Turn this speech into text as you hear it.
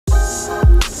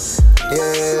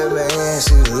Yeah, man,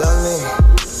 she loves me.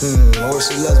 Or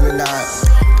she loves me not.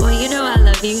 Well, you know I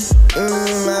love you. I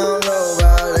don't know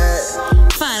about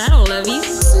that. Fine, I don't love you.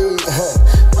 See,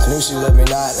 I knew she loved me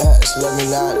not. She loved me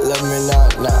not, love me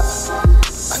not, nah.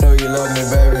 I know you love me,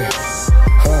 baby.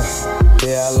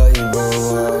 Yeah, I love you, boo.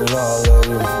 You know I love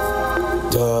you.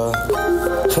 Duh.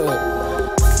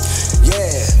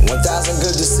 Yeah, 1,000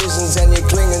 good decisions and you're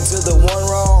clinging to the one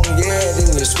wrong. Yeah,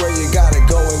 then you swear you gotta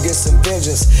go and get some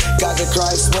vengeance. Got the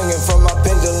cry swinging from my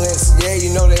pendulence. Yeah,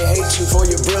 you know they hate you for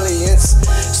your brilliance.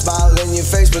 Smile in your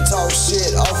face but talk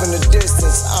shit off in the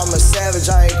distance. I'm a savage,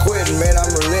 I ain't quitting, man, I'm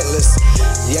relentless.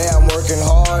 Yeah, I'm working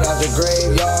hard out the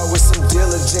graveyard with some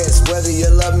diligence. Whether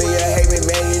you love me or hate me,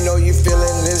 man, you know you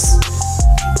feeling this.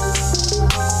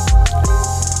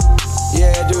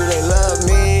 Yeah, do they love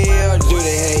me or do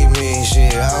they hate me?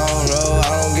 Shit, I don't know, I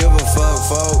don't give a fuck,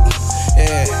 folk.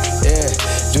 Yeah, yeah.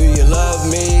 Do you love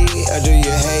me or do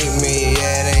you hate me?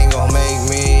 Yeah, it ain't gon' make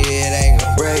me, it ain't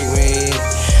gon' break me.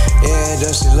 Yeah,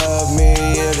 does she love me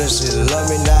or does she love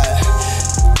me not?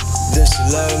 Does she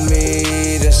love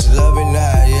me, does she love me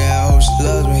not? Yeah, I hope she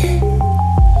loves me.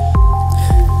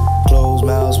 Closed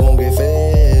mouths won't get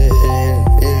fed.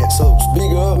 Yeah, so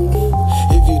speak up.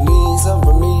 If you need something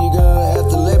from me, you're gonna have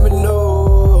to let me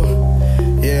know.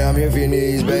 Yeah, I'm here for your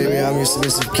needs, baby, I'm your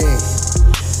submissive king.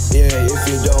 Yeah, if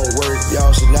you don't work,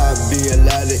 y'all should not be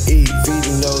allowed to eat.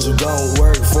 Feeding those who don't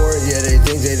work for it, yeah, they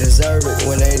think they deserve it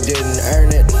when they didn't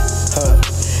earn it.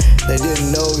 They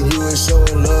didn't know you were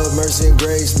showing love, mercy, and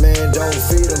grace, man, don't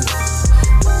feed them.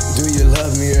 Do you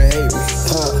love me or hate me?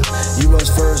 You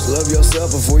must first love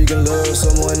yourself before you can love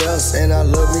someone else. And I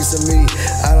love me some me.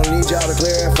 I don't need y'all to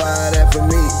clarify that for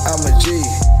me. I'm a G.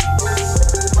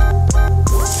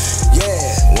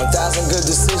 Yeah, 1,000 good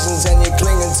decisions and you're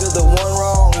clinging to the one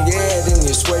wrong. Yeah, then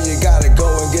you swear you gotta go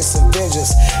and get some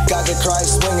vengeance. Got the cry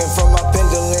swinging from my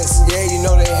pendulence. Yeah, you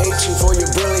know they hate you for your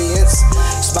brilliance.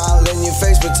 Smile in your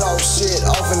face but talk shit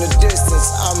off in the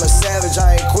distance. I'm a savage,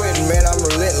 I ain't quitting, man, I'm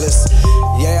relentless.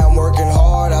 Yeah, I'm working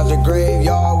hard out the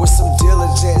graveyard with some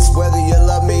diligence. Whether you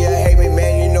love me or hate me,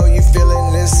 man, you know you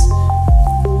feeling this.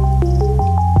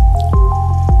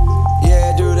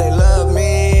 Yeah, do they love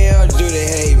me or do they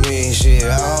hate me? Shit,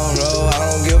 I don't know, I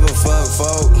don't give a fuck,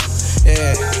 folk.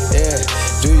 Yeah, yeah.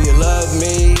 Do you love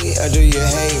me or do you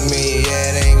hate me?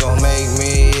 Yeah, it ain't gon' make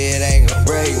me, it ain't gon'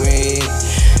 break me.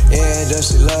 Yeah,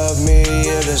 does she love me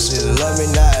or does she love me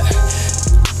not?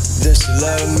 Does she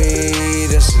love me,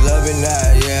 does she love me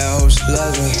not? Yeah, I hope she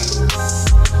loves me.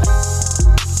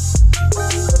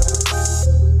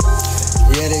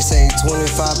 Yeah, they say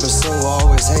 25% will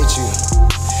always hate you.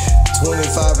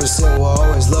 25% will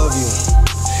always love you.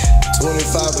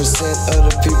 25% of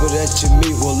the people that you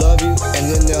meet will love you, and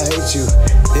then they'll hate you.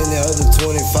 Then the other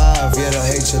 25, yeah, they'll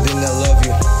hate you, then they'll love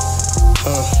you.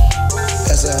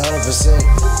 That's 100%.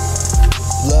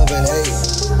 Love and hate.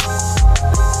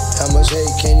 How much hate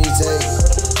can you take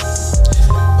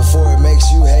before it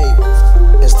makes you hate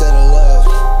instead of love?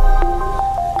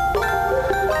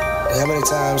 And how many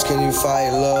times can you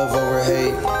fight love over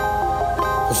hate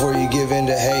before you give in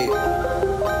to hate?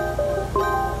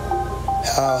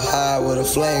 How high will the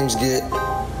flames get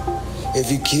if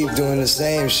you keep doing the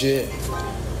same shit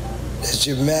that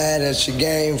you're mad at your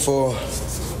game for?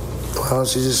 Why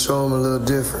don't you just show them a little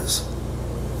difference?